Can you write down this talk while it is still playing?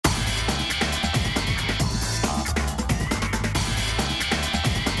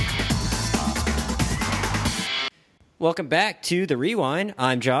Welcome back to The Rewind.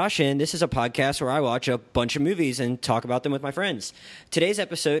 I'm Josh, and this is a podcast where I watch a bunch of movies and talk about them with my friends. Today's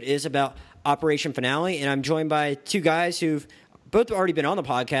episode is about Operation Finale, and I'm joined by two guys who've both already been on the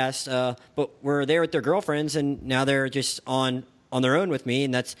podcast, but were there with their girlfriends, and now they're just on their own with me,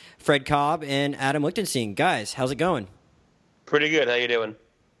 and that's Fred Kolb and Adam Lichtenstein. Guys, how's it going? Pretty good. How you doing?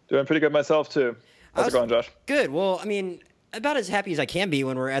 Doing pretty good myself, too. How's it going, Josh? Good. Well, I mean, about as happy as I can be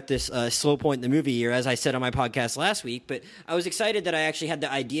when we're at this slow point in the movie year, as I said on my podcast last week. But I was excited that I actually had the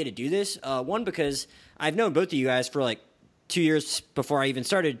idea to do this. One, because I've known both of you guys for like 2 years before I even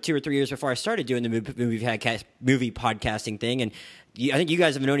started, 2 or 3 years before I started doing the movie podcasting thing. And I think you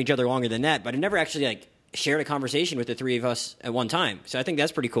guys have known each other longer than that, but I never actually shared a conversation with the three of us at one time. So I think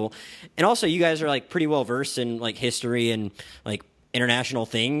that's pretty cool. And also, you guys are pretty well versed in history and international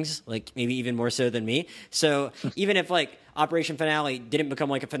things, maybe even more so than me. So even if Operation Finale didn't become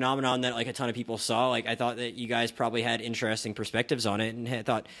a phenomenon that a ton of people saw, I thought that you guys probably had interesting perspectives on it, and I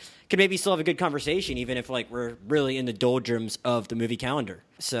thought could maybe still have a good conversation, even if we're really in the doldrums of the movie calendar.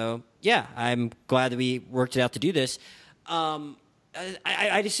 So yeah, I'm glad that we worked it out to do this.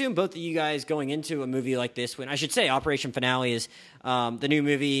 I'd assume both of you guys going into a movie like this, when I should say Operation Finale is the new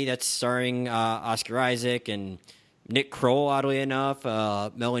movie that's starring Oscar Isaac and Nick Kroll, oddly enough,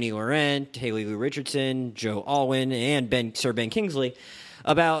 Melanie Laurent, Haley Lou Richardson, Joe Alwyn, and Sir Ben Kingsley,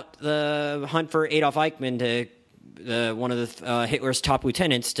 about the hunt for Adolph Eichmann, one of Hitler's top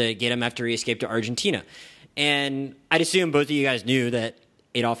lieutenants, to get him after he escaped to Argentina. And I'd assume both of you guys knew that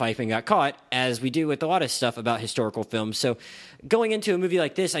Adolph Eichmann got caught, as we do with a lot of stuff about historical films. So going into a movie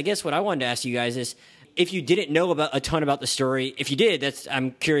like this, I guess what I wanted to ask you guys is, if you didn't know a ton about the story, if you did,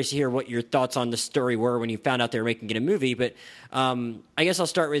 I'm curious to hear what your thoughts on the story were when you found out they were making it a movie. But I guess I'll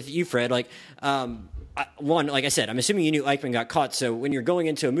start with you, Fred. One, like I said, I'm assuming you knew Eichmann got caught. So when you're going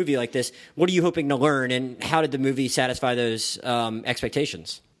into a movie like this, what are you hoping to learn, and how did the movie satisfy those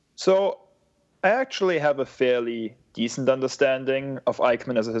expectations? So I actually have a fairly decent understanding of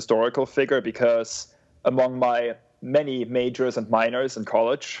Eichmann as a historical figure, because among my many majors and minors in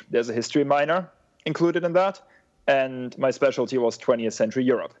college, there's a history minor included in that, and my specialty was 20th century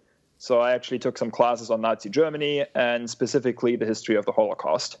Europe. So I actually took some classes on Nazi Germany, and specifically the history of the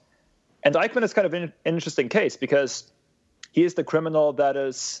Holocaust. And Eichmann is kind of an interesting case, because he is the criminal that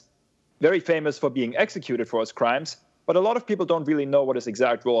is very famous for being executed for his crimes, but a lot of people don't really know what his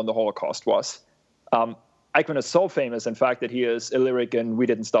exact role in the Holocaust was. Eichmann is so famous, in fact, that he is a lyric in We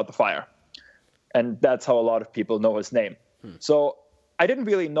Didn't Start the Fire. And that's how a lot of people know his name. So I didn't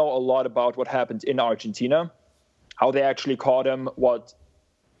really know a lot about what happened in Argentina, how they actually caught him, what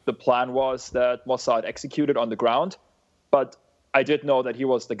the plan was that Mossad executed on the ground. But I did know that he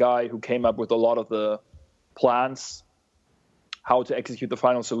was the guy who came up with a lot of the plans, how to execute the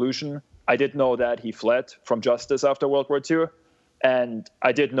final solution. I did know that he fled from justice after World War II. And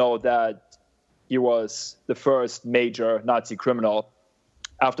I did know that he was the first major Nazi criminal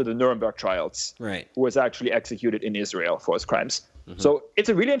after the Nuremberg trials, right, who was actually executed in Israel for his crimes. So it's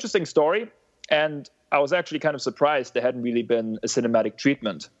a really interesting story, and I was actually kind of surprised there hadn't really been a cinematic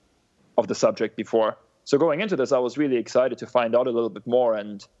treatment of the subject before. So going into this, I was really excited to find out a little bit more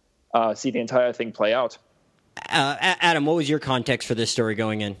and see the entire thing play out. Adam, what was your context for this story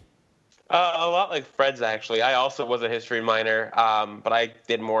going in? A lot like Fred's, actually. I also was a history minor, but I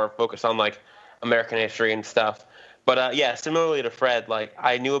did more focus on American history and stuff. But yeah, similarly to Fred,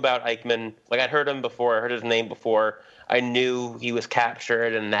 I knew about Eichmann. I'd heard him before. I heard his name before. I knew he was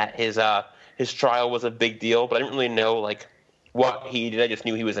captured and that his trial was a big deal, but I didn't really know what he did. I just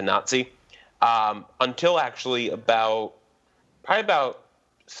knew he was a Nazi until actually probably about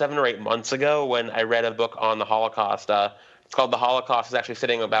 7 or 8 months ago, when I read a book on the Holocaust. It's called The Holocaust. It's actually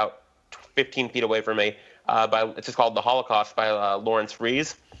sitting about 15 feet away from me. It's just called The Holocaust by Lawrence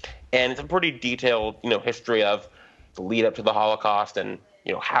Rees, and it's a pretty detailed history of the lead up to the Holocaust and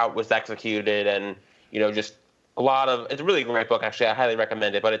how it was executed, and just a lot of. It's a really great book, actually. I highly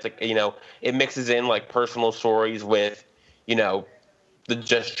recommend it. But it's it mixes in personal stories with the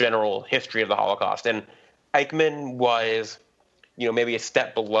just general history of the Holocaust. And Eichmann was maybe a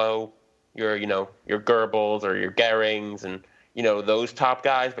step below your Goebbels or your Goerings and those top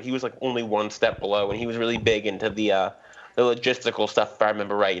guys, but he was only one step below, and he was really big into the logistical stuff, if I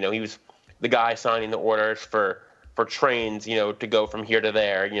remember right. He was the guy signing the orders for trains, to go from here to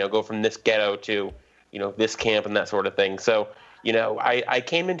there, go from this ghetto to, this camp and that sort of thing. So, I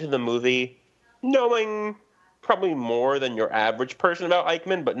came into the movie knowing probably more than your average person about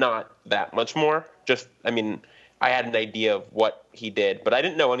Eichmann, but not that much more. I had an idea of what he did, but I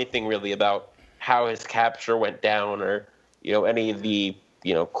didn't know anything really about how his capture went down or, any of the,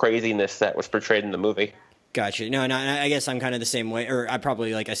 craziness that was portrayed in the movie. Gotcha. No, I guess I'm kind of the same way, or I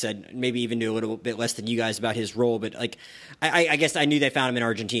probably, like I said, maybe even knew a little bit less than you guys about his role, but like, I guess I knew they found him in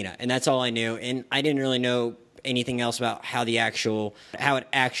Argentina, and that's all I knew, and I didn't really know anything else about how it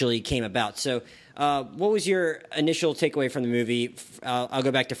actually came about. So, what was your initial takeaway from the movie? I'll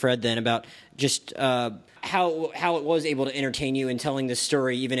go back to Fred then about just how it was able to entertain you in telling the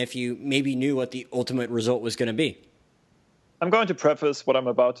story, even if you maybe knew what the ultimate result was going to be. I'm going to preface what I'm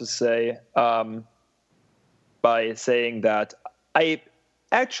about to say by saying that I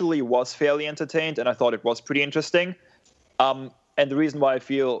actually was fairly entertained, and I thought it was pretty interesting. And the reason why I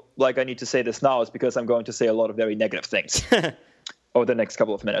feel like I need to say this now is because I'm going to say a lot of very negative things over the next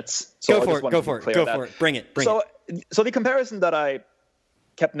couple of minutes. So Go for it. Bring it. So the comparison that I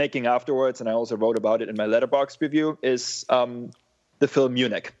kept making afterwards, and I also wrote about it in my Letterboxd review, is the film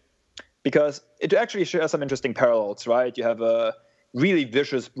Munich. Because it actually shares some interesting parallels, right? You have a really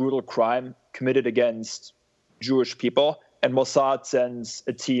vicious, brutal crime committed against Jewish people, and Mossad sends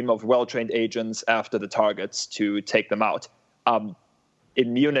a team of well-trained agents after the targets to take them out.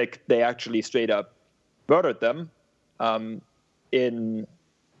 In Munich, they actually straight up murdered them. In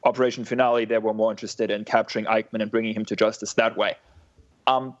Operation Finale, they were more interested in capturing Eichmann and bringing him to justice that way.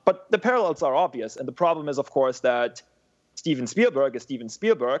 But the parallels are obvious, and the problem is, of course, that Steven Spielberg is Steven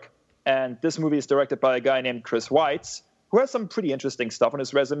Spielberg, and this movie is directed by a guy named Chris Weitz, who has some pretty interesting stuff on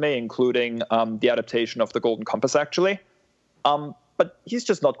his resume, including the adaptation of The Golden Compass, actually. But he's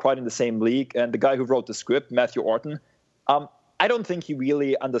just not quite in the same league. And the guy who wrote the script, Matthew Orton, I don't think he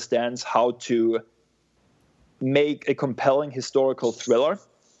really understands how to make a compelling historical thriller,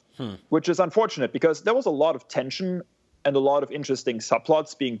 which is unfortunate because there was a lot of tension and a lot of interesting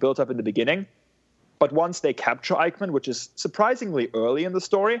subplots being built up in the beginning. But once they capture Eichmann, which is surprisingly early in the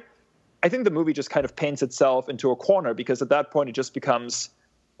story, I think the movie just kind of paints itself into a corner because at that point it just becomes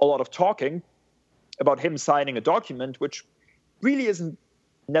a lot of talking about him signing a document, which really isn't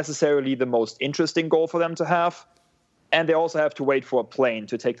necessarily the most interesting goal for them to have. And they also have to wait for a plane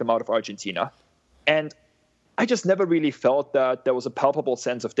to take them out of Argentina. And I just never really felt that there was a palpable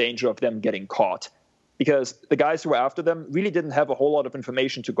sense of danger of them getting caught because the guys who were after them really didn't have a whole lot of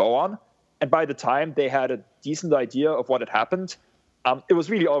information to go on. And by the time they had a decent idea of what had happened, it was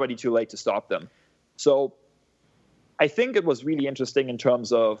really already too late to stop them. So I think it was really interesting in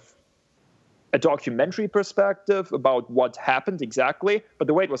terms of a documentary perspective about what happened exactly, but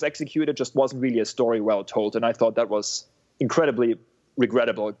the way it was executed just wasn't really a story well told. And I thought that was incredibly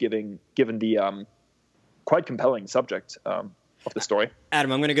regrettable given the quite compelling subject of the story.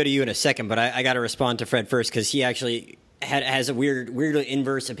 Adam, I'm going to go to you in a second, but I got to respond to Fred first because he actually has a weirdly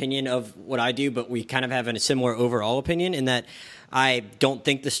inverse opinion of what I do, but we kind of have a similar overall opinion in that I don't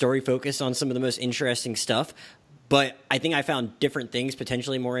think the story focused on some of the most interesting stuff, but I think I found different things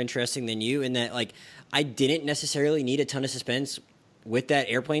potentially more interesting than you in that, like, I didn't necessarily need a ton of suspense with that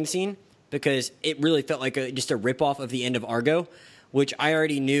airplane scene because it really felt like just a ripoff of the end of Argo, which I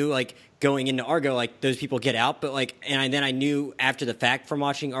already knew, like, going into Argo, like, those people get out, but, like, and then I knew after the fact from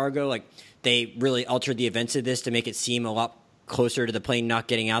watching Argo, like, they really altered the events of this to make it seem a lot closer to the plane not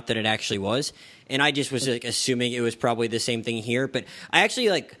getting out than it actually was. And I just was like assuming it was probably the same thing here. But I actually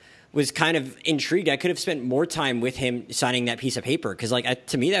like was kind of intrigued. I could have spent more time with him signing that piece of paper because like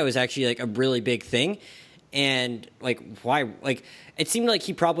to me that was actually like a really big thing. And like why? Like it seemed like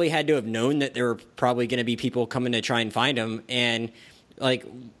he probably had to have known that there were probably going to be people coming to try and find him. And like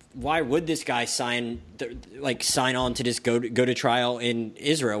why would this guy sign on to just go to trial in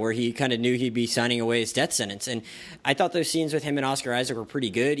Israel where he kind of knew he'd be signing away his death sentence? And I thought those scenes with him and Oscar Isaac were pretty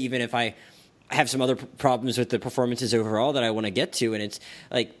good, even if I have some other problems with the performances overall that I want to get to. And it's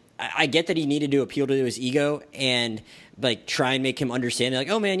like I get that he needed to appeal to his ego and like try and make him understand. Like,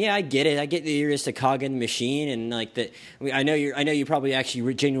 oh man, yeah, I get it. I get that you're just a cog in the machine, and like that. I know you probably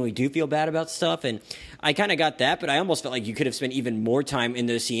actually genuinely do feel bad about stuff, and I kind of got that. But I almost felt like you could have spent even more time in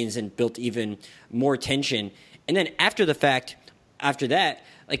those scenes and built even more tension. And then after the fact, after that,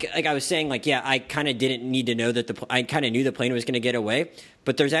 like I was saying, like yeah, I kind of didn't need to know that I kind of knew the plane was going to get away.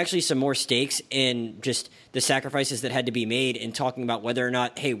 But there's actually some more stakes in just the sacrifices that had to be made in talking about whether or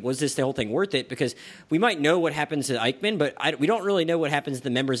not, hey, was this the whole thing worth it? Because we might know what happens to Eichmann, but we don't really know what happens to the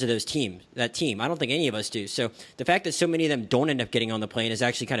members of that team. I don't think any of us do. So the fact that so many of them don't end up getting on the plane is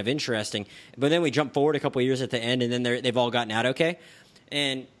actually kind of interesting. But then we jump forward a couple of years at the end, and then they've all gotten out okay.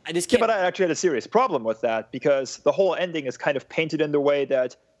 And I just can't. Yeah, but I actually had a serious problem with that because the whole ending is kind of painted in the way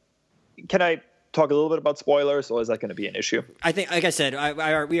that. Can I talk a little bit about spoilers, or is that going to be an issue? I think, like I said,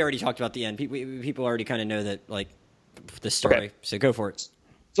 we already talked about the end. People already kind of know that, like, the story. Okay. So go for it.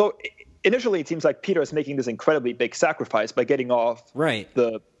 So initially, it seems like Peter is making this incredibly big sacrifice by getting off right.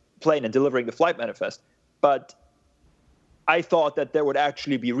 the plane and delivering the flight manifest. but I thought that there would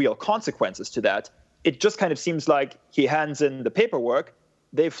actually be real consequences to that. It just kind of seems like he hands in the paperwork,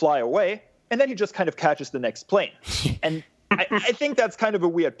 they fly away, and then he just kind of catches the next plane. And I think that's kind of a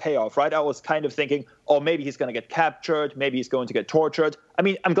weird payoff, right? I was kind of thinking, oh, maybe he's going to get captured, maybe he's going to get tortured. I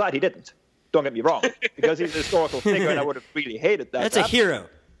mean, I'm glad he didn't. Don't get me wrong, because he's a historical figure, and I would have really hated that. That's a hero.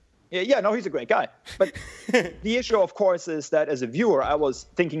 Yeah, no, he's a great guy. But the issue, of course, is that as a viewer, I was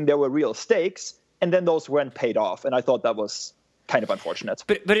thinking there were real stakes, and then those weren't paid off, and I thought that was kind of unfortunate.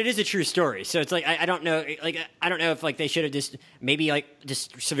 But it is a true story, so it's like I don't know, I don't know if they should have just maybe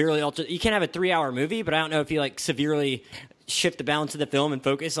just severely altered. You can't have a 3-hour movie, but I don't know if you severely shift the balance of the film and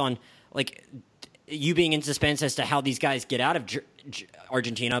focus on you being in suspense as to how these guys get out of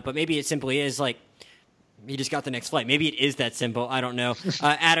Argentina. But maybe it simply is he just got the next flight. Maybe it is that simple. I don't know.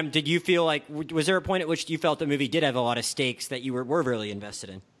 Adam, did you feel was there a point at which you felt the movie did have a lot of stakes that you were really invested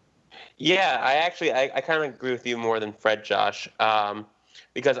in? Yeah, I kind of agree with you more than Fred, Josh,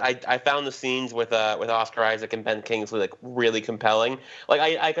 because I found the scenes with Oscar Isaac and Ben Kingsley really compelling.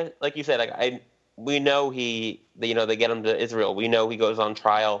 Like you said, we know they get him to Israel. We know he goes on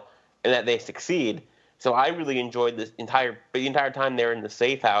trial and that they succeed. So I really enjoyed the entire time they're in the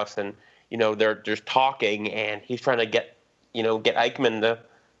safe house, and they're just talking, and he's trying to get Eichmann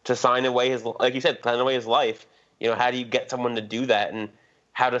to sign away his, like you said, sign away his life. How do you get someone to do that, and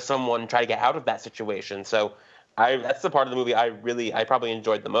how does someone try to get out of that situation? So that's the part of the movie I probably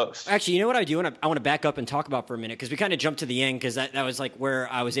enjoyed the most. Actually, you know what I do? I want to back up and talk about for a minute, because we kind of jumped to the end, because that was where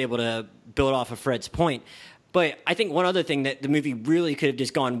I was able to build off of Fred's point. But I think one other thing that the movie really could have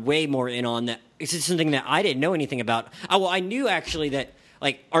just gone way more in on, that is something that I didn't know anything about. I knew actually that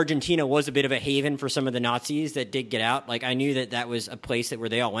Argentina was a bit of a haven for some of the Nazis that did get out. I knew that was a place where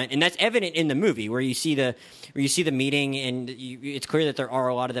they all went, and that's evident in the movie where you see the meeting, and it's clear that there are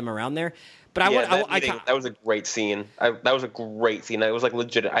a lot of them around there. But that was a great scene. That was a great scene. It was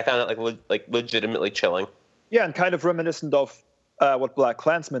legit. I found it legitimately chilling. Yeah, and kind of reminiscent of what Black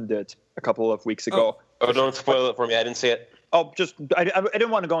Klansman did a couple of weeks ago. Oh, don't spoil it for me. I didn't see it. Oh, I didn't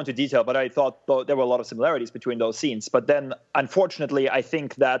want to go into detail, but I thought there were a lot of similarities between those scenes. But then, unfortunately, I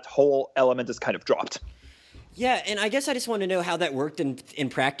think that whole element is kind of dropped. Yeah, and I guess I just want to know how that worked in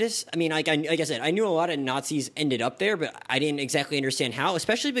practice. I mean, like I said, I knew a lot of Nazis ended up there, but I didn't exactly understand how,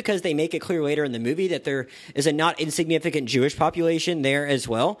 especially because they make it clear later in the movie that there is a not insignificant Jewish population there as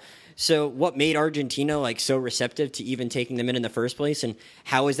well. So what made Argentina so receptive to even taking them in the first place, and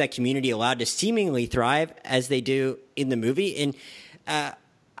how is that community allowed to seemingly thrive as they do in the movie?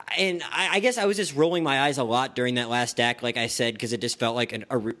 And I guess I was just rolling my eyes a lot during that last act, like I said, because it just felt like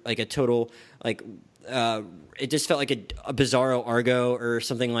a total it just felt like a Bizarro Argo or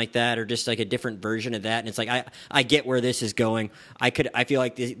something like that, or just a different version of that. And it's I get where this is going. I feel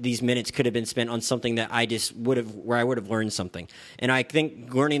like these minutes could have been spent on something that I would have learned something. And I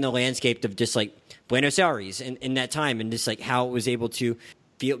think learning the landscape of just Buenos Aires in that time, and just how it was able to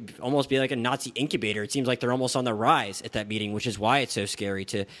almost be like a Nazi incubator. It seems like they're almost on the rise at that meeting, which is why it's so scary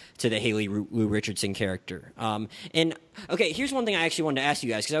to the Haley Lou Richardson character. And okay, here's one thing I actually wanted to ask you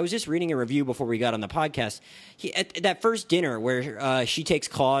guys, because I was just reading a review before we got on the podcast. At that first dinner where she takes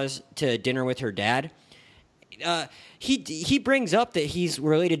Claus to dinner with her dad, he brings up that he's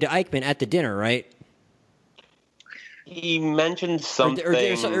related to Eichmann at the dinner, right? He mentioned something, or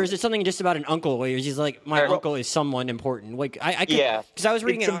is it something just about an uncle where he's like, my uncle is someone important? Because I was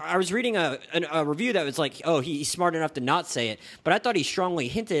reading a review that was he's smart enough to not say it, but I thought he strongly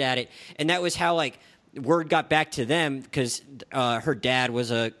hinted at it, and that was how word got back to them, because her dad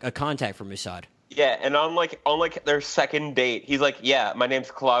was a contact for Mossad. Yeah, and on their second date, he's like, yeah, my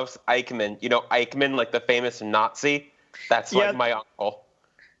name's Klaus Eichmann. Eichmann, the famous Nazi. That's my uncle.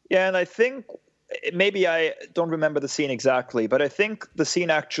 Yeah, and I think, maybe I don't remember the scene exactly, but I think the scene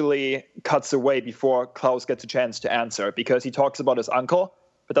actually cuts away before Klaus gets a chance to answer, because he talks about his uncle,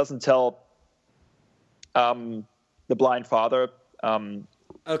 but doesn't tell the blind father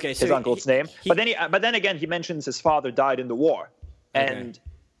his uncle's name. But then again, he mentions his father died in the war, and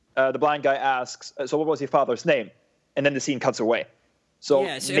the blind guy asks, "So what was your father's name?" And then the scene cuts away. So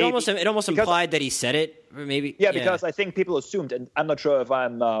yeah, so it almost implied that he said it, or maybe. Yeah, because I think people assumed, and I'm not sure if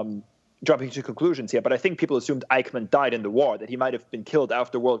I'm jumping to conclusions here, but I think people assumed Eichmann died in the war, that he might have been killed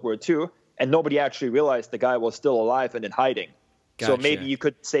after World War II, and nobody actually realized the guy was still alive and in hiding. Gotcha. So maybe you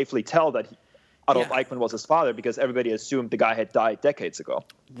could safely tell that Adolf Eichmann was his father, because everybody assumed the guy had died decades ago.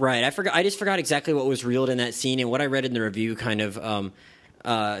 Right. I just forgot exactly what was reeled in that scene, and what I read in the review kind of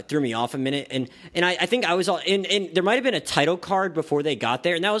threw me off a minute. And I think I was and there might have been a title card before they got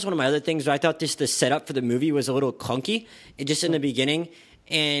there, and that was one of my other things where I thought just the setup for the movie was a little clunky, just in the beginning.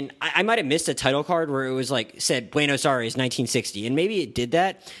 And I might have missed a title card where it was like said Buenos Aires 1960, and maybe it did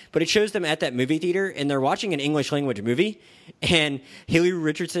that, but it shows them at that movie theater and they're watching an English language movie, and Haley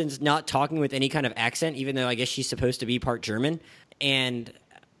Richardson's not talking with any kind of accent, even though I guess she's supposed to be part German, and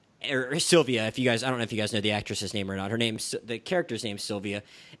or Sylvia, if you guys, I don't know if you guys know the actress's name or not. Her name's the character's name's Sylvia,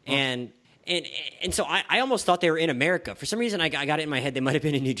 and so I almost thought they were in America. For some reason, I got it in my head they might have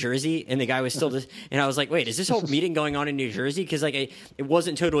been in New Jersey, and the guy was still just, and I was like, wait, is this whole meeting going on in New Jersey? Because like it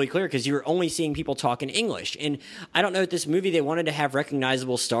wasn't totally clear because you were only seeing people talk in English, and I don't know, at this movie they wanted to have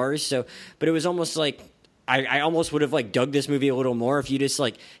recognizable stars, so but it was almost like. I almost would have like dug this movie a little more if you just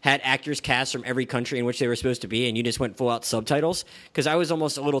like had actors cast from every country in which they were supposed to be and you just went full out subtitles, because I was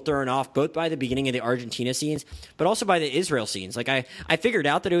almost a little thrown off both by the beginning of the Argentina scenes but also by the Israel scenes. Like I figured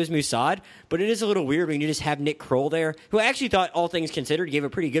out that it was Mossad, but it is a little weird when you just have Nick Kroll there, who I actually thought all things considered gave a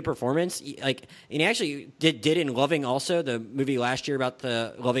pretty good performance. Like, and he actually did in Loving, also the movie last year about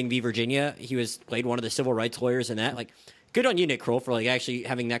the Loving v. Virginia. He played one of the civil rights lawyers in that. Like, good on you, Nick Kroll, for like actually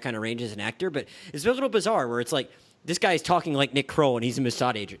having that kind of range as an actor. But it's a little bizarre where it's like this guy's talking like Nick Kroll and he's a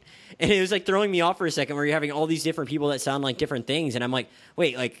Mossad agent, and it was like throwing me off for a second where you're having all these different people that sound like different things, and I'm like,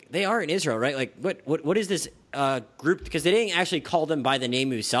 wait, like they are in Israel, right? Like what is this group? Because they didn't actually call them by the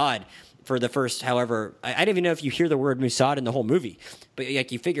name Mossad for the first. However, I didn't even know if you hear the word Mossad in the whole movie, but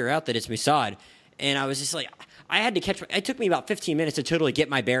like you figure out that it's Mossad, and I was just like. I had to catch. It took me about 15 minutes to totally get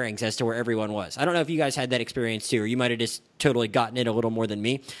my bearings as to where everyone was. I don't know if you guys had that experience too, or you might have just totally gotten it a little more than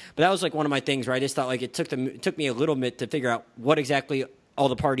me. But that was like one of my things where I just thought like it took me a little bit to figure out what exactly all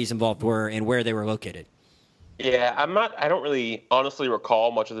the parties involved were and where they were located. Yeah, I don't really honestly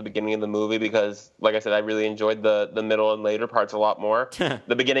recall much of the beginning of the movie because, like I said, I really enjoyed the middle and later parts a lot more.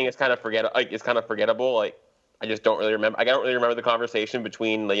 The beginning is kind of forgettable. Like I just don't really remember. I don't really remember the conversation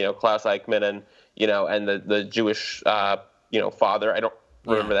between Klaus Eichmann and the Jewish father. I don't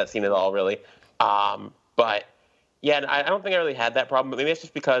remember that scene at all, really. But yeah, I don't think I really had that problem. But maybe it's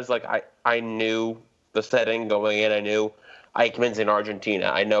just because like I knew the setting going in. I knew Eichmann's in Argentina.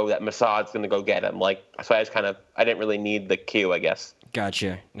 I know that Mossad's going to go get him. Like so, I didn't really need the cue, I guess.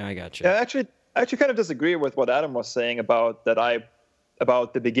 Gotcha. No, I gotcha. Yeah, I actually kind of disagree with what Adam was saying about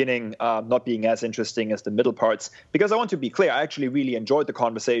the beginning not being as interesting as the middle parts. Because I want to be clear, I actually really enjoyed the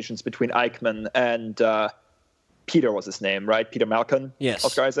conversations between Eichmann and Peter was his name, right? Peter Malkin? Yes.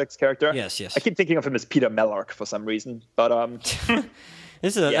 Oscar Isaac's character? Yes. I keep thinking of him as Peter Mellark for some reason. But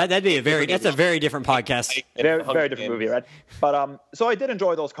that'd be that's a very different podcast. Very, very different movie, right? But so I did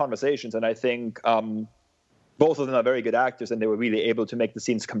enjoy those conversations, and I think both of them are very good actors, and they were really able to make the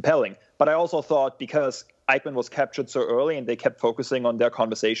scenes compelling. But I also thought because Eichmann was captured so early and they kept focusing on their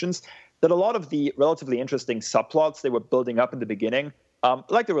conversations, that a lot of the relatively interesting subplots they were building up in the beginning,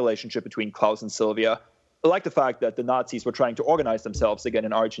 like the relationship between Klaus and Sylvia, like the fact that the Nazis were trying to organize themselves again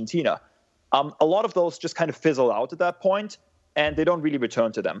in Argentina, a lot of those just kind of fizzle out at that point, and they don't really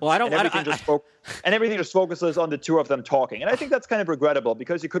return to them. Well, and everything just focuses on the two of them talking. And I think that's kind of regrettable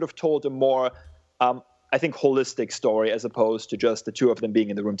because you could have told a more I think, holistic story as opposed to just the two of them being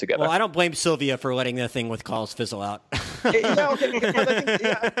in the room together. Well, I don't blame Sylvia for letting the thing with Klaus fizzle out. Okay. But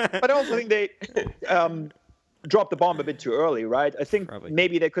I also think they dropped the bomb a bit too early, right? I think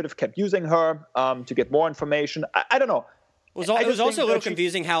maybe they could have kept using her to get more information. I don't know. It was also a little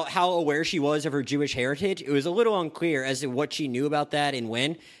confusing how aware she was of her Jewish heritage. It was a little unclear as to what she knew about that and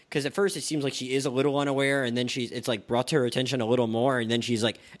when. Because at first it seems like she is a little unaware, and then it's like brought to her attention a little more, and then she's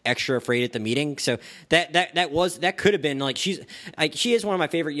like extra afraid at the meeting. So that could have been like she is one of my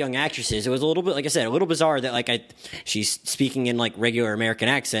favorite young actresses. It was a little bit, like I said, a little bizarre that like she's speaking in like regular American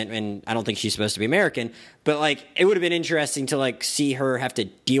accent, and I don't think she's supposed to be American. But like it would have been interesting to like see her have to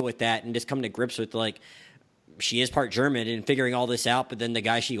deal with that and just come to grips with like. She is part German and figuring all this out, but then the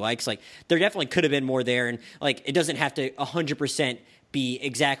guy she likes, like there definitely could have been more there, and like it doesn't have to 100% be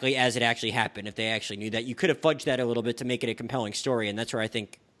exactly as it actually happened. If they actually knew that, you could have fudged that a little bit to make it a compelling story, and that's where I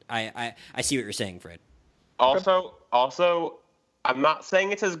think I see what you're saying, Fred. Also, I'm not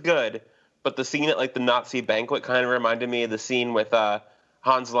saying it's as good, but the scene at like the Nazi banquet kind of reminded me of the scene with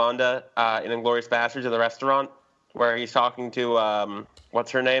Hans Landa in *Inglourious Basterds* in the restaurant where he's talking to what's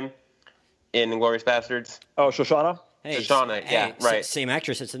her name? In *Inglourious Basterds*. Oh, Shoshana? Shoshana, yeah, right. Same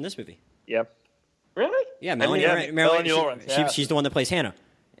actress that's in this movie. Yeah. Really? Yeah, Melanie Lawrence. She's the one that plays Hannah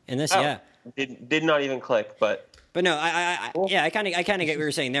in this, yeah. Did not even click, but no, I kind of get what you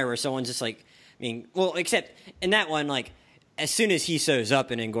were saying there, where someone's just like, except in that one, like, as soon as he shows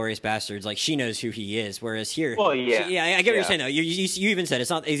up in *Inglourious Basterds*, like, she knows who he is, whereas here... Well, yeah. I get what you're saying, though. You even said it's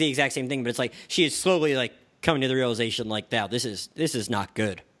not the exact same thing, but it's like, she is slowly, like, coming to the realization, like, wow, this is not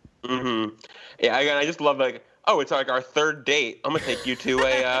good. Mm-hmm. Yeah, again, I just love, like, oh, it's like our third date. I'm gonna take you to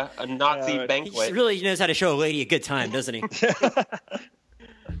a Nazi He banquet. really knows how to show a lady a good time, doesn't he?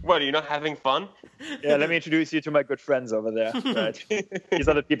 What, are you not having fun? Yeah, let me introduce you to my good friends over there. Right? These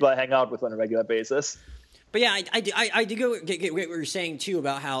are the people I hang out with on a regular basis. But yeah, I do get what you're saying too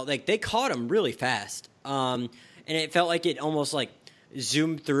about how like they caught him really fast, and it felt like it almost like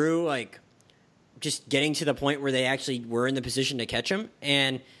zoomed through, like just getting to the point where they actually were in the position to catch him.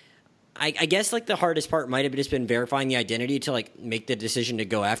 And I guess like the hardest part might have just been verifying the identity to like make the decision to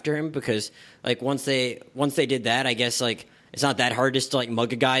go after him, because like once they did that, I guess like it's not that hard just to like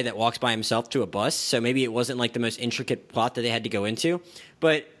mug a guy that walks by himself to a bus. So maybe it wasn't like the most intricate plot that they had to go into,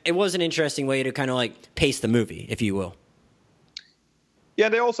 but it was an interesting way to kind of like pace the movie, if you will. Yeah,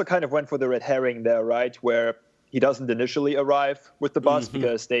 they also kind of went for the red herring there, right? Where he doesn't initially arrive with the bus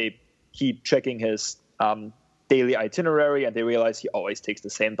because they keep checking his daily itinerary, and they realize he always takes the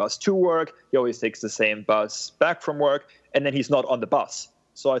same bus to work. He always takes the same bus back from work, and then he's not on the bus.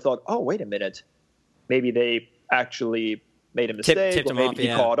 So I thought, oh, wait a minute. Maybe they actually made a mistake, tipped or him maybe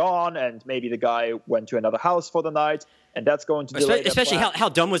off, he caught on, and maybe the guy went to another house for the night, and that's going to delay Especially their plan. how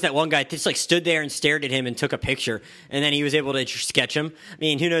dumb was that one guy just like stood there and stared at him and took a picture, and then he was able to sketch him. I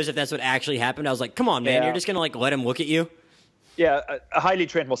mean, who knows if that's what actually happened? I was like, come on, man, you're just gonna like let him look at you? Yeah, a highly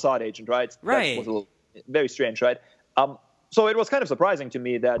trained Mossad agent, right? Right. That was a little, very strange, right? So it was kind of surprising to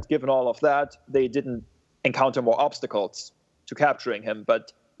me that, given all of that, they didn't encounter more obstacles to capturing him.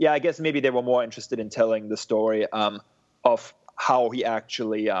 But yeah, I guess maybe they were more interested in telling the story of how he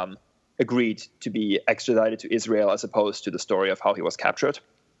actually agreed to be extradited to Israel, as opposed to the story of how he was captured.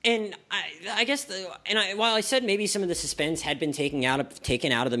 And I guess, while I said maybe some of the suspense had been taken out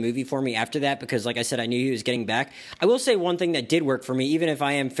of the movie for me after that, because like I said, I knew he was getting back. I will say one thing that did work for me, even if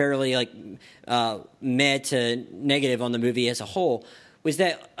I am fairly like mad to negative on the movie as a whole, was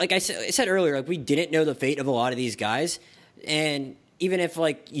that, like I said earlier, like we didn't know the fate of a lot of these guys, and even if,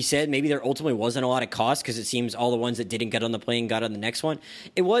 like you said, maybe there ultimately wasn't a lot of cost, because it seems all the ones that didn't get on the plane got on the next one.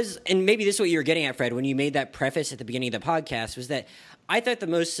 It was, and maybe this is what you were getting at, Fred, when you made that preface at the beginning of the podcast, was that I thought the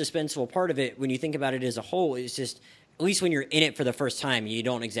most suspenseful part of it, when you think about it as a whole, is just, at least when you're in it for the first time and you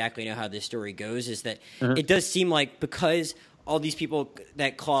don't exactly know how this story goes, is that it does seem like, because all these people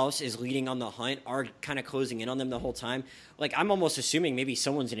that Klaus is leading on the hunt are kind of closing in on them the whole time, like I'm almost assuming maybe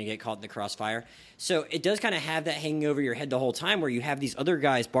someone's going to get caught in the crossfire. So it does kind of have that hanging over your head the whole time, where you have these other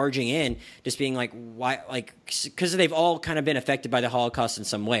guys barging in, just being like, why? Like, because they've all kind of been affected by the Holocaust in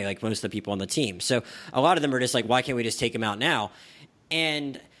some way, like most of the people on the team. So a lot of them are just like, why can't we just take them out now?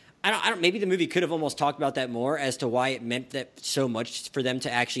 And I don't. Maybe the movie could have almost talked about that more, as to why it meant that so much for them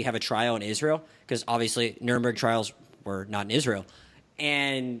to actually have a trial in Israel, because obviously Nuremberg trials were not in Israel.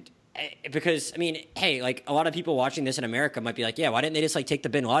 And because, I mean, hey, like a lot of people watching this in America might be like, yeah, why didn't they just like take the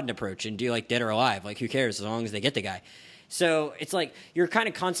Bin Laden approach and do like Dead or Alive? Like, who cares as long as they get the guy? So it's like you're kind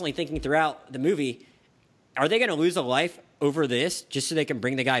of constantly thinking throughout the movie, are they going to lose a life over this just so they can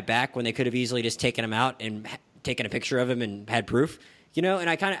bring the guy back, when they could have easily just taken him out and taken a picture of him and had proof? You know, and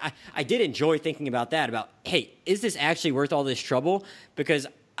I did enjoy thinking about that, about, hey, is this actually worth all this trouble? Because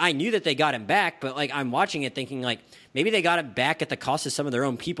I knew that they got him back, but like I'm watching it thinking like maybe they got him back at the cost of some of their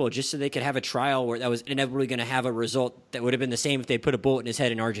own people, just so they could have a trial where that was inevitably going to have a result that would have been the same if they put a bullet in his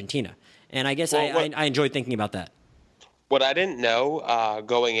head in Argentina. And I guess I enjoyed thinking about that. What I didn't know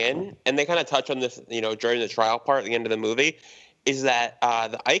going in, and they kind of touch on this, you know, during the trial part at the end of the movie, is that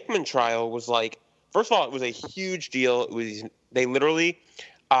the Eichmann trial was like, first of all, it was a huge deal. It was, they literally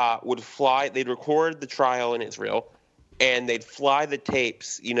would fly, they'd record the trial in Israel, and they'd fly the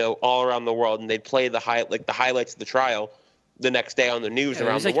tapes, you know, all around the world, and they'd play the highlights of the trial the next day on the news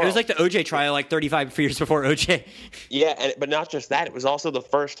around the world. It was like the OJ trial, like 35 years before OJ. Yeah, but not just that. It was also the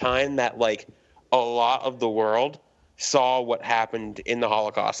first time that like a lot of the world saw what happened in the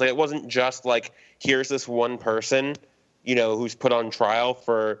Holocaust. Like, it wasn't just like, here's this one person, you know, who's put on trial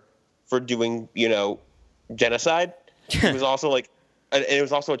for doing, you know, genocide. It was also like, and it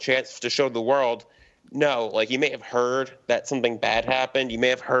was also a chance to show the world, no, like, you may have heard that something bad happened. You may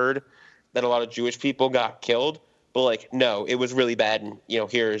have heard that a lot of Jewish people got killed, but like, no, it was really bad. And, you know,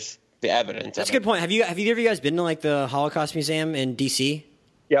 here's the evidence. That's a good point. Have either of you guys been to like the Holocaust Museum in DC?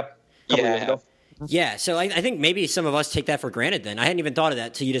 Yep. Yeah. Yeah, so I think maybe some of us take that for granted then. I hadn't even thought of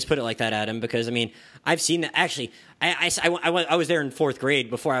that till you just put it like that, Adam, because, I mean, I've seen that. Actually, I was there in fourth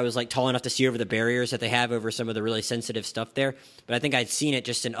grade before I was, like, tall enough to see over the barriers that they have over some of the really sensitive stuff there. But I think I'd seen it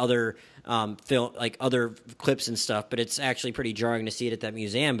just in other film, like other clips and stuff. But it's actually pretty jarring to see it at that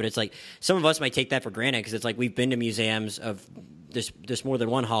museum. But it's like some of us might take that for granted, because it's like we've been to museums of there's more than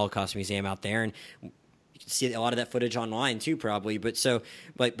one Holocaust museum out there, and you can see a lot of that footage online too, probably. But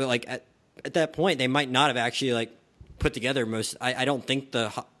like at that point, they might not have actually like put together most. I don't think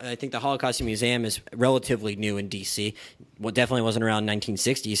I think the Holocaust Museum is relatively new in DC. Well, definitely wasn't around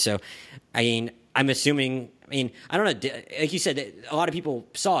 1960. So, I mean, I'm assuming. I mean, I don't know. Like you said, a lot of people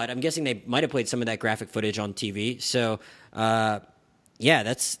saw it. I'm guessing they might have played some of that graphic footage on TV. So, yeah,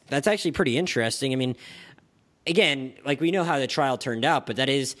 that's actually pretty interesting. I mean, again, like we know how the trial turned out, but that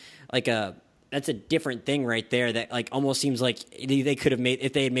is like that's a different thing right there. That like almost seems like they could have made,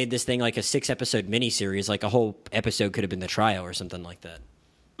 if they had made this thing like a 6-episode miniseries, like a whole episode could have been the trial or something like that.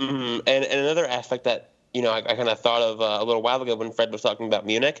 Mm-hmm. And another aspect that I kind of thought of a little while ago when Fred was talking about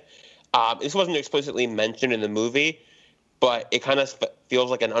Munich. This wasn't explicitly mentioned in the movie, but it kind of feels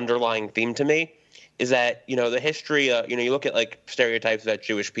like an underlying theme to me. Is that the history? You look at like stereotypes about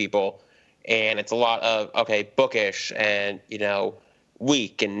Jewish people, and it's a lot of bookish and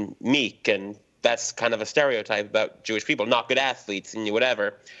weak and meek, and that's kind of a stereotype about Jewish people, not good athletes and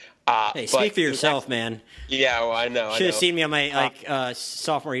whatever. Hey, speak for yourself, man. Yeah, well, I know. Should have seen me on my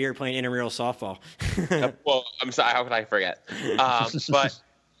sophomore year playing intramural softball. Well, I'm sorry. How could I forget?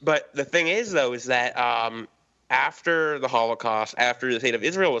 But the thing is, though, is that after the Holocaust, after the state of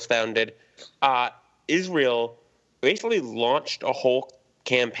Israel was founded, Israel basically launched a whole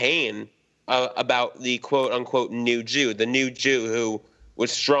campaign about the quote-unquote new Jew, the new Jew who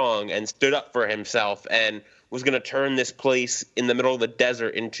was strong and stood up for himself and was going to turn this place in the middle of the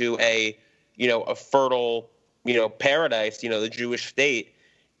desert into a fertile, paradise, the Jewish state.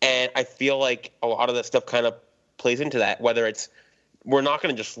 And I feel like a lot of that stuff kind of plays into that, whether it's we're not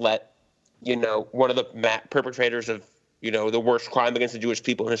going to just let, one of the perpetrators of, the worst crime against the Jewish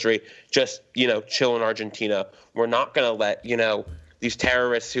people in history just, chill in Argentina. We're not going to let, these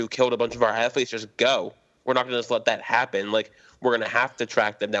terrorists who killed a bunch of our athletes just go. We're not going to just let that happen. Like, we're going to have to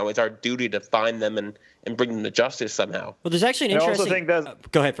track them now. It's our duty to find them and bring them to justice somehow. Well, there's actually an interesting...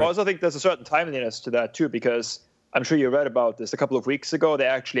 Go ahead, Fred. I also think there's a certain timeliness to that, too, because I'm sure you read about this a couple of weeks ago. They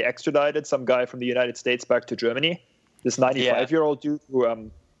actually extradited some guy from the United States back to Germany. This 95-year-old dude who,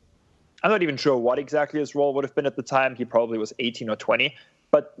 I'm not even sure what exactly his role would have been at the time. He probably was 18 or 20.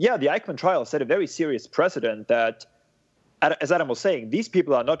 But yeah, the Eichmann trial set a very serious precedent that, as Adam was saying, these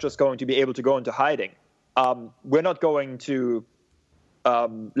people are not just going to be able to go into hiding. We're not going to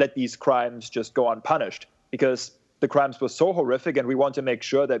let these crimes just go unpunished because the crimes were so horrific, and we want to make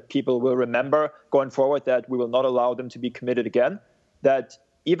sure that people will remember going forward that we will not allow them to be committed again, that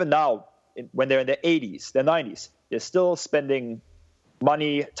even now, when they're in their 80s, their 90s, they're still spending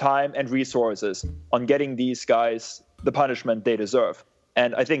money, time, and resources on getting these guys the punishment they deserve.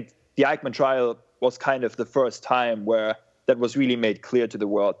 And I think the Eichmann trial was kind of the first time where that was really made clear to the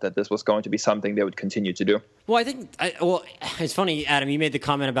world that this was going to be something they would continue to do. Well, I think, it's funny, Adam, you made the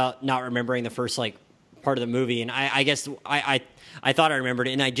comment about not remembering the first, part of the movie, and I guess I thought I remembered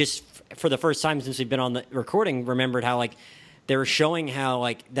it, and I just, for the first time since we've been on the recording, remembered how, they were showing how,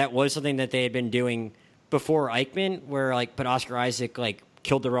 that was something that they had been doing before Eichmann, where but Oscar Isaac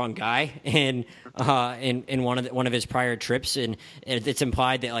killed the wrong guy in one of his prior trips, and it's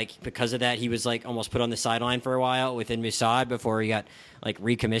implied that because of that he was almost put on the sideline for a while within Mossad before he got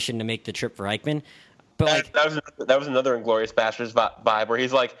recommissioned to make the trip for Eichmann. But that was another Inglourious Basterds vibe where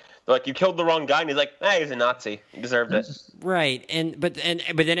he's like you killed the wrong guy, and he's like, he's a Nazi, he deserved it. Right,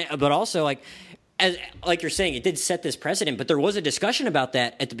 but also as you're saying, it did set this precedent, but there was a discussion about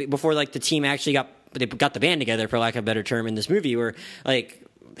that before the team actually got the band together, for lack of a better term, in this movie, where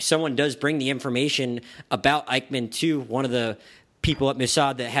someone does bring the information about Eichmann to one of the people at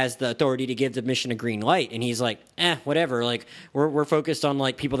Mossad that has the authority to give the mission a green light, and he's whatever, we're focused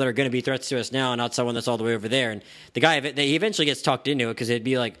on people that are going to be threats to us now, and not someone that's all the way over there. And the guy, he eventually gets talked into it, because it'd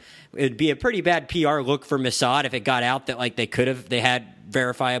be a pretty bad PR look for Mossad if it got out that they had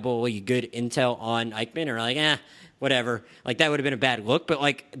verifiably good intel on Eichmann, or whatever. That would have been a bad look,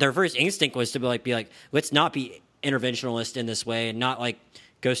 but their first instinct was to be let's not be interventionalist in this way, and not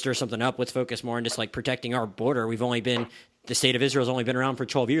go stir something up. Let's focus more on just protecting our border. The state of Israel's only been around for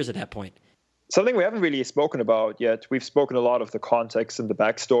 12 years at that point. Something we haven't really spoken about yet. We've spoken a lot of the context and the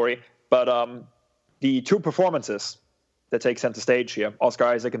backstory, but the two performances that take center stage here, Oscar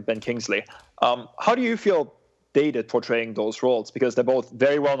Isaac and Ben Kingsley. How do you feel they did portraying those roles? Because they're both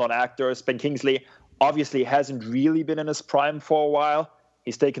very well-known actors. Ben Kingsley obviously hasn't really been in his prime for a while.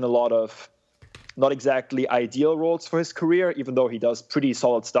 He's taken a lot of not exactly ideal roles for his career, even though he does pretty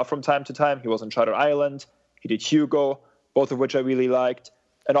solid stuff from time to time. He was in Shutter Island. He did Hugo, both of which I really liked.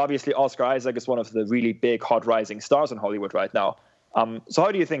 And obviously Oscar Isaac is one of the really big, hot rising stars in Hollywood right now. So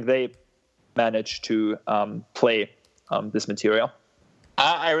how do you think they managed to play this material?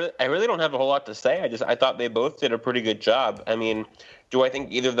 I really don't have a whole lot to say. I thought they both did a pretty good job. I mean, do I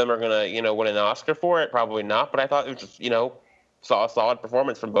think either of them are gonna win an Oscar for it? Probably not. But I thought it was just saw a solid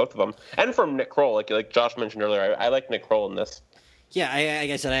performance from both of them and from Nick Kroll. Like Josh mentioned earlier, I like Nick Kroll in this. Yeah,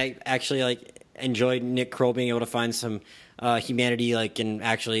 I said I actually enjoyed Nick Kroll being able to find some humanity, and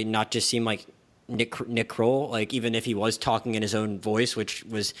actually not just seem like Nick Kroll, even if he was talking in his own voice, which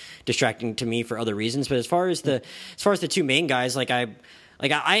was distracting to me for other reasons. But as far as the two main guys,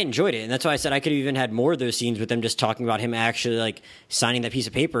 I enjoyed it, and that's why I said I could have even had more of those scenes with them just talking about him actually signing that piece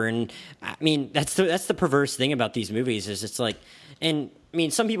of paper. And I mean, that's the perverse thing about these movies is it's and I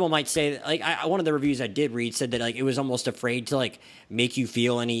mean, some people might say that, one of the reviews I did read said that it was almost afraid to make you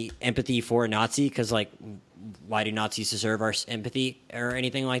feel any empathy for a Nazi because why do Nazis deserve our empathy or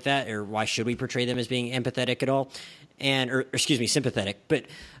anything like that, or why should we portray them as being empathetic at all, or excuse me, sympathetic? But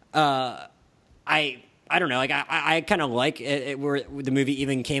I don't know. I kind of like it where the movie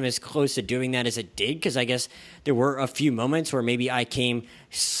even came as close to doing that as it did, because I guess there were a few moments where maybe I came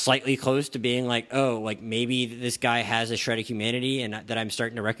slightly close to being maybe this guy has a shred of humanity and that I'm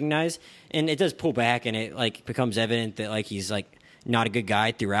starting to recognize. And it does pull back, and it becomes evident that he's not a good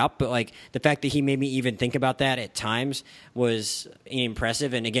guy throughout, but the fact that he made me even think about that at times was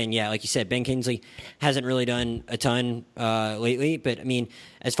impressive. And again, yeah, like you said, Ben Kingsley hasn't really done a ton lately, but I mean,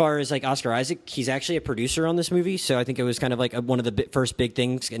 as far as Oscar Isaac, he's actually a producer on this movie, so I think it was kind of one of the first big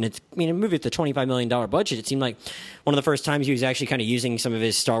things. And it's, I mean, a movie with a $25 million budget, it seemed like one of the first times he was actually kind of using some of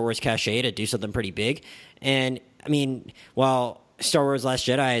his Star Wars cachet to do something pretty big. And I mean, while Star Wars Last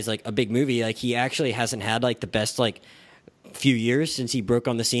Jedi is a big movie, he actually hasn't had the best few years since he broke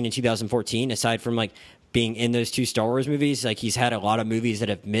on the scene in 2014, aside from being in those two Star Wars movies. He's had a lot of movies that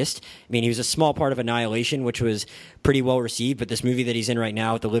have missed. I mean, he was a small part of Annihilation, which was pretty well received, but this movie that he's in right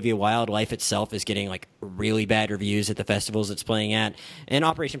now with Olivia Wilde, Life Itself, is getting really bad reviews at the festivals it's playing at. And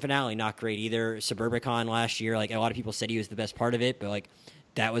Operation Finale, not great either. Suburbicon last year, a lot of people said he was the best part of it, but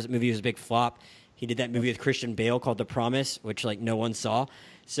that movie was a big flop. He did that movie with Christian Bale called The Promise, which no one saw.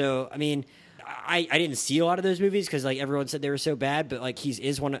 So, I mean, I didn't see a lot of those movies because everyone said they were so bad, but I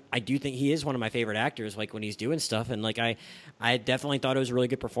do think he is one of my favorite actors when he's doing stuff. And I definitely thought it was a really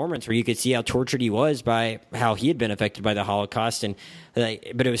good performance where you could see how tortured he was by how he had been affected by the Holocaust. And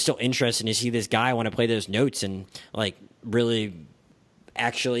but it was still interesting to see this guy want to play those notes and really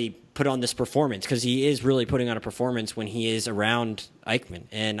actually put on this performance, because he is really putting on a performance when he is around Eichmann.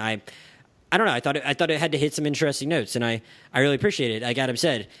 And I don't know. I thought it had to hit some interesting notes, and I really appreciate it. Like Adam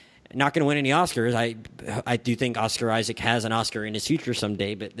said, not going to win any Oscars. I do think Oscar Isaac has an Oscar in his future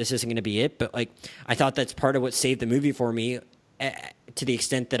someday, but this isn't going to be it. But I thought that's part of what saved the movie for me, to the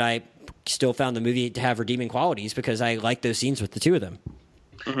extent that I still found the movie to have redeeming qualities, because I like those scenes with the two of them.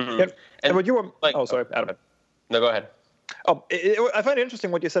 Mm-hmm. And what you were oh, sorry, Adam. No, go ahead. I find it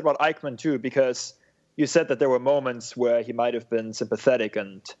interesting what you said about Eichmann too, because you said that there were moments where he might have been sympathetic,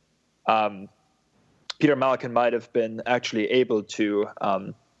 and Peter Malkin might have been actually able to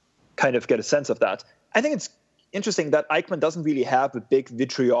kind of get a sense of that. I think it's interesting that Eichmann doesn't really have a big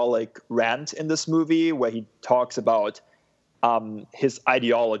vitriolic rant in this movie where he talks about his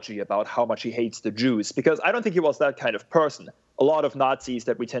ideology, about how much he hates the Jews, because I don't think he was that kind of person. A lot of Nazis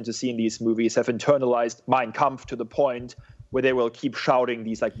that we tend to see in these movies have internalized Mein Kampf to the point where they will keep shouting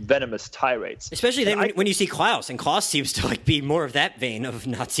these venomous tirades. Especially then when you see Klaus, and Klaus seems to be more of that vein of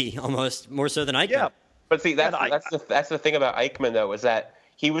Nazi, almost more so than Eichmann. Yeah, but see, that's the thing about Eichmann though, is that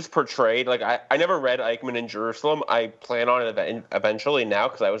he was portrayed I never read Eichmann in Jerusalem. I plan on it eventually now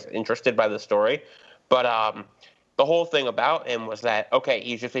because I was interested by the story, but the whole thing about him was that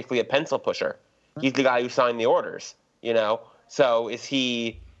he's just basically a pencil pusher. He's the guy who signed the orders, So is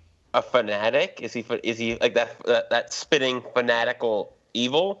he a fanatic? Is he like that spitting fanatical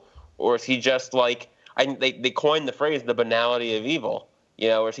evil, or is he just they coined the phrase the banality of evil,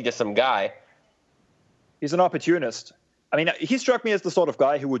 or is he just some guy? He's an opportunist. I mean, he struck me as the sort of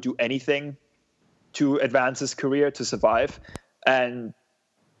guy who would do anything to advance his career, to survive, and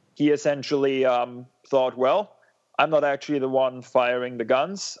he essentially thought, well, I'm not actually the one firing the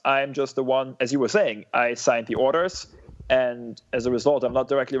guns. I'm just the one, as you were saying, I signed the orders. And as a result, I'm not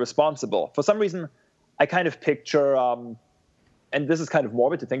directly responsible. For some reason, I kind of picture, and this is kind of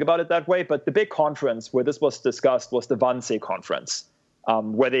morbid to think about it that way, but the big conference where this was discussed was the Wannsee conference,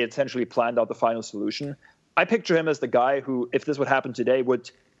 where they essentially planned out the final solution. I picture him as the guy who, if this would happen today, would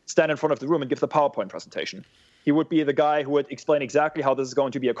stand in front of the room and give the PowerPoint presentation. He would be the guy who would explain exactly how this is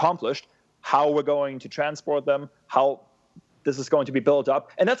going to be accomplished, how we're going to transport them, how this is going to be built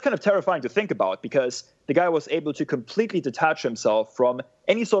up. And that's kind of terrifying to think about, because the guy was able to completely detach himself from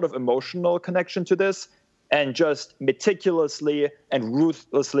any sort of emotional connection to this and just meticulously and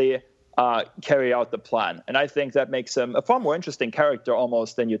ruthlessly carry out the plan. And I think that makes him a far more interesting character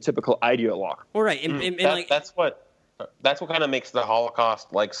almost than your typical ideologue. All right. That's what kind of makes the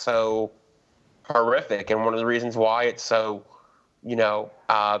Holocaust like so horrific, and one of the reasons why it's so,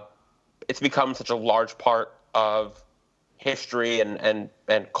 it's become such a large part of history and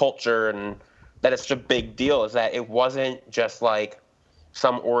culture, and that it's such a big deal, is that it wasn't just like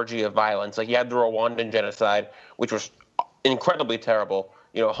some orgy of violence. Like, you had the Rwandan genocide, which was incredibly terrible.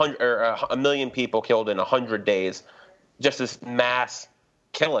 1 million people killed in 100 days, just this mass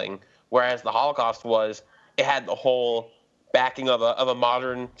killing. Whereas the Holocaust it had the whole backing of a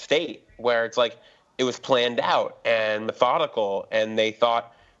modern state, where it's like it was planned out and methodical, and they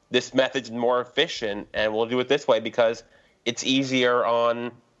thought this method's more efficient, and we'll do it this way because it's easier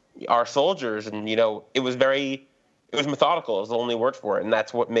on our soldiers. And it was methodical is the only word for it, and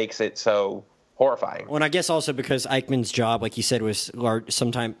that's what makes it so horrifying. Well, and I guess also because Eichmann's job, like you said, was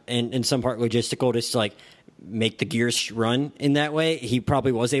sometime in some part logistical, just to like make the gears run in that way. He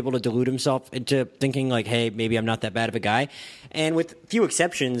probably was able to delude himself into thinking like, hey, maybe I'm not that bad of a guy. And with few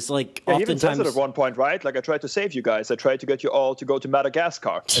exceptions, like he oftentimes... even says it at one point, right? Like, I tried to save you guys. I tried to get you all to go to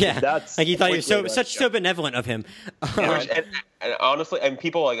Madagascar. Yeah, that's like he thought he was so benevolent of him. And honestly, and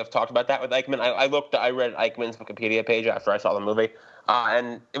people like have talked about that with Eichmann. I read Eichmann's Wikipedia page after I saw the movie,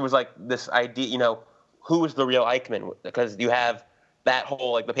 and it was like this idea, who is the real Eichmann? Because you have that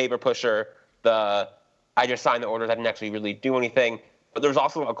whole like the paper pusher, I just signed the orders, I didn't actually really do anything. But there's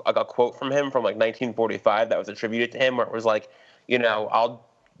also a quote from him from like 1945 that was attributed to him, where it was like, I'll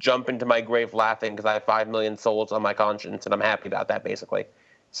jump into my grave laughing because I have 5 million souls on my conscience, and I'm happy about that, basically.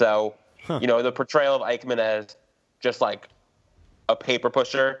 So, the portrayal of Eichmann as just like a paper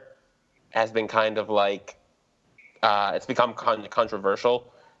pusher has been kind of like, it's become kind of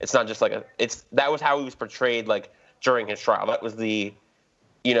controversial. It's not just like that was how he was portrayed like during his trial. That was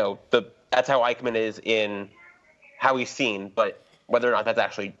that's how Eichmann is in how he's seen, but whether or not that's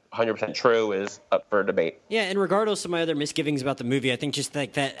actually 100% true is up for debate. Yeah, and regardless of my other misgivings about the movie, I think just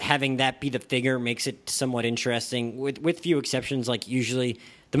like that, having that be the figure makes it somewhat interesting. With few exceptions, like usually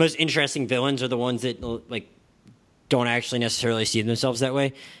the most interesting villains are the ones that like don't actually necessarily see themselves that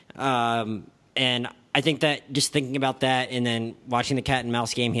way. And I think that just thinking about that and then watching the cat and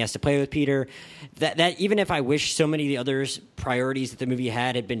mouse game he has to play with Peter, that even if I wish so many of the others' priorities that the movie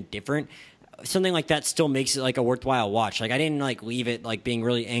had been different, something like that still makes it like a worthwhile watch. Like, I didn't like leave it like being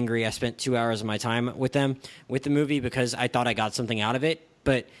really angry. I spent 2 hours of my time with the movie because I thought I got something out of it.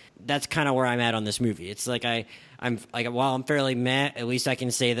 But that's kind of where I'm at on this movie. It's like I'm like, while I'm fairly meh, at least I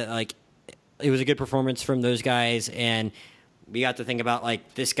can say that like it was a good performance from those guys, and we got to think about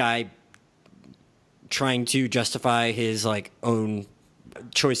like this guy trying to justify his like own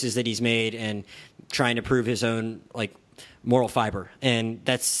choices that he's made and trying to prove his own like moral fiber. And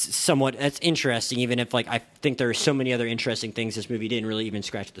that's interesting, even if like I think there are so many other interesting things this movie didn't really even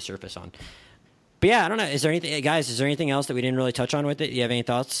scratch the surface on. But yeah, I don't know. Is there anything else that we didn't really touch on with it? Do you have any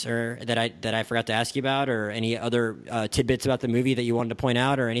thoughts or that I forgot to ask you about, or any other tidbits about the movie that you wanted to point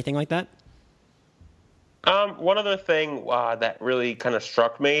out or anything like that? One other thing that really kind of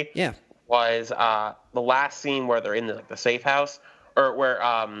struck me was the last scene where they're in the safe house, or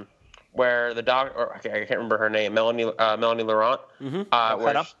where the dog, or I can't remember her name, Melanie Laurent,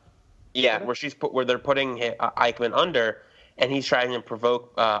 where they're putting Eichmann under, and he's trying to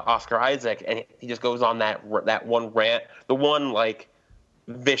provoke Oscar Isaac, and he just goes on that one rant, the one like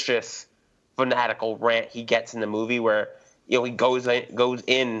vicious, fanatical rant he gets in the movie, where he goes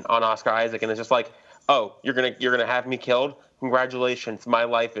in on Oscar Isaac, and it's just like, oh, you're gonna have me killed? Congratulations, my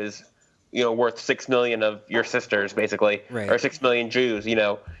life is worth 6 million of your sisters, basically, right. Or 6 million Jews.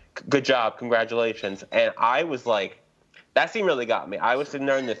 Good job, congratulations. And I was like, that scene really got me. I was sitting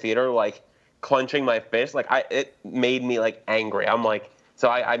there in the theater, like clenching my fist, like it made me like angry. I'm like, so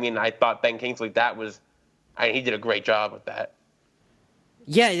I thought Ben Kingsley, he did a great job with that.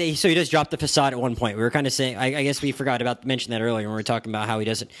 Yeah, so he does drop the facade at one point. We were kind of saying, I guess we forgot about mention that earlier when we were talking about how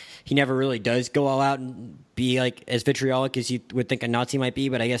he never really does go all out and be like as vitriolic as you would think a Nazi might be.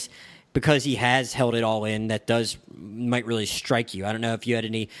 But I guess because he has held it all in, that might really strike you. I don't know if you had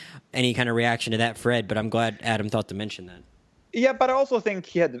any kind of reaction to that, Fred, but I'm glad Adam thought to mention that. Yeah, but I also think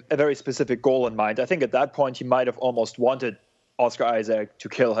he had a very specific goal in mind. I think at that point he might have almost wanted Oscar Isaac to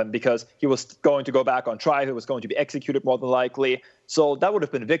kill him because he was going to go back on trial. He was going to be executed more than likely. So that would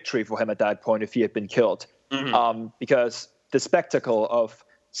have been victory for him at that point if he had been killed. Mm-hmm. Because the spectacle of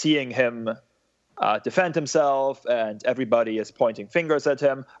seeing him defend himself and everybody is pointing fingers at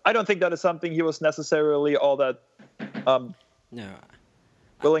him, I don't think that is something he was necessarily all that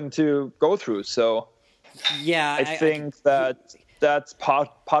willing to go through. So Yeah, I think that's part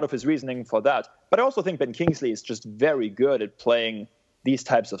of his reasoning for that. But I also think Ben Kingsley is just very good at playing these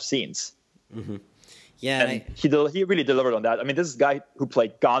types of scenes. Mm-hmm. Yeah, and he really delivered on that. I mean, this is a guy who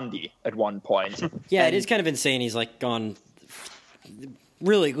played Gandhi at one point. Yeah, it is kind of insane. He's like gone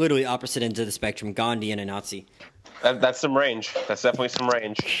really literally opposite ends of the spectrum, Gandhi and a Nazi. That's some range. That's definitely some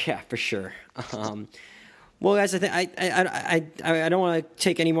range. Yeah, for sure. Well, guys, I think I don't want to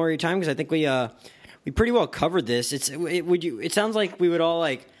take any more of your time because I think we pretty well covered this. It sounds like we would all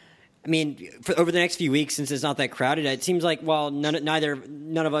like. I mean, over the next few weeks, since it's not that crowded, it seems like while none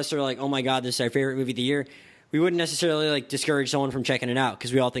of us are like, oh my god, this is our favorite movie of the year, we wouldn't necessarily like discourage someone from checking it out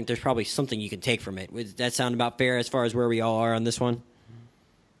because we all think there's probably something you can take from it. Would that sound about fair as far as where we all are on this one?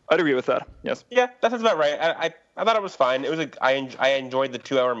 I'd agree with that. Yes. Yeah, that sounds about right. I thought it was fine. It was I enjoyed the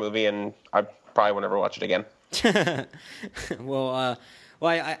 2-hour movie, and I probably will never watch it again. Well,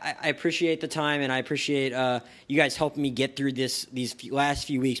 I appreciate the time, and I appreciate you guys helping me get through these last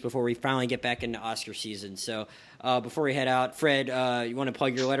few weeks before we finally get back into Oscar season. So before we head out, Fred, you want to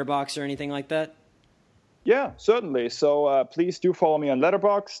plug your Letterboxd or anything like that? Yeah, certainly. So please do follow me on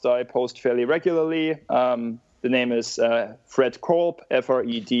Letterboxd. I post fairly regularly. The name is Fred Kolb,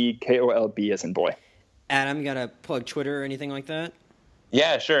 FredKolb as in boy. Adam, you got to plug Twitter or anything like that?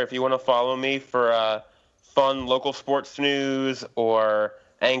 Yeah, sure. If you want to follow me for fun local sports news or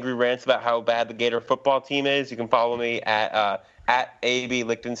angry rants about how bad the Gator football team is, you can follow me at AB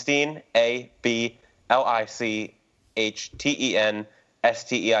Lichtenstein,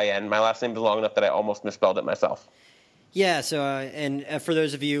 ABLICHTENSTEIN. My last name is long enough that I almost misspelled it myself. Yeah, so and for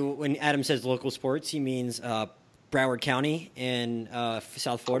those of you, when Adam says local sports, he means Broward County in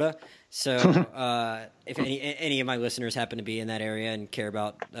South Florida. So if any of my listeners happen to be in that area and care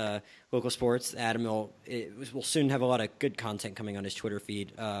about local sports, Adam will soon have a lot of good content coming on his Twitter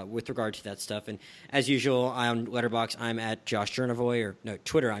feed with regard to that stuff. And as usual, on Letterboxd, I'm at Josh Jurnovoy, or no,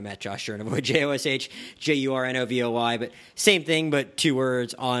 Twitter, I'm at Josh Jurnovoy, JoshJurnovoy, but same thing, but 2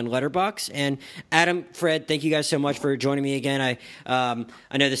 words on Letterboxd. And Adam, Fred, thank you guys so much for joining me again. I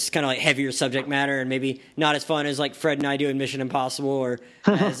know this is kind of like heavier subject matter and maybe not as fun as like Fred and I do in Mission Impossible or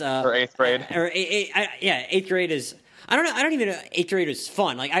as or 8th grade. Yeah, 8th grade is. I don't know. I don't even know. 8th grade is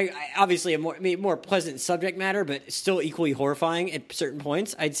fun. Like I obviously a more pleasant subject matter, but still equally horrifying at certain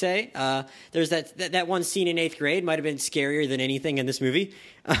points. I'd say there's that one scene in 8th grade might have been scarier than anything in this movie.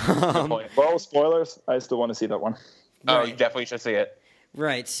 Well, spoilers. I still want to see that one. Oh, right. You definitely should see it.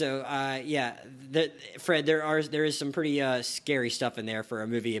 Right. So yeah, Fred, there is some pretty scary stuff in there for a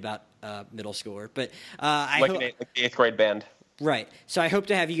movie about middle schooler. But like the 8th grade band. Right. So I hope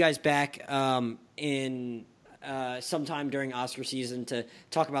to have you guys back in. Sometime during Oscar season to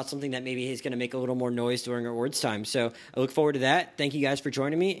talk about something that maybe is going to make a little more noise during awards time. So I look forward to that. Thank you guys for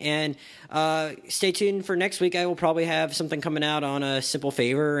joining me, and stay tuned for next week. I will probably have something coming out on A Simple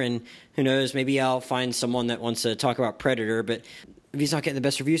Favor, and who knows, maybe I'll find someone that wants to talk about Predator, but he's not getting the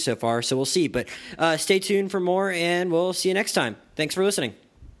best reviews so far, so we'll see. But stay tuned for more, and we'll see you next time. Thanks for listening.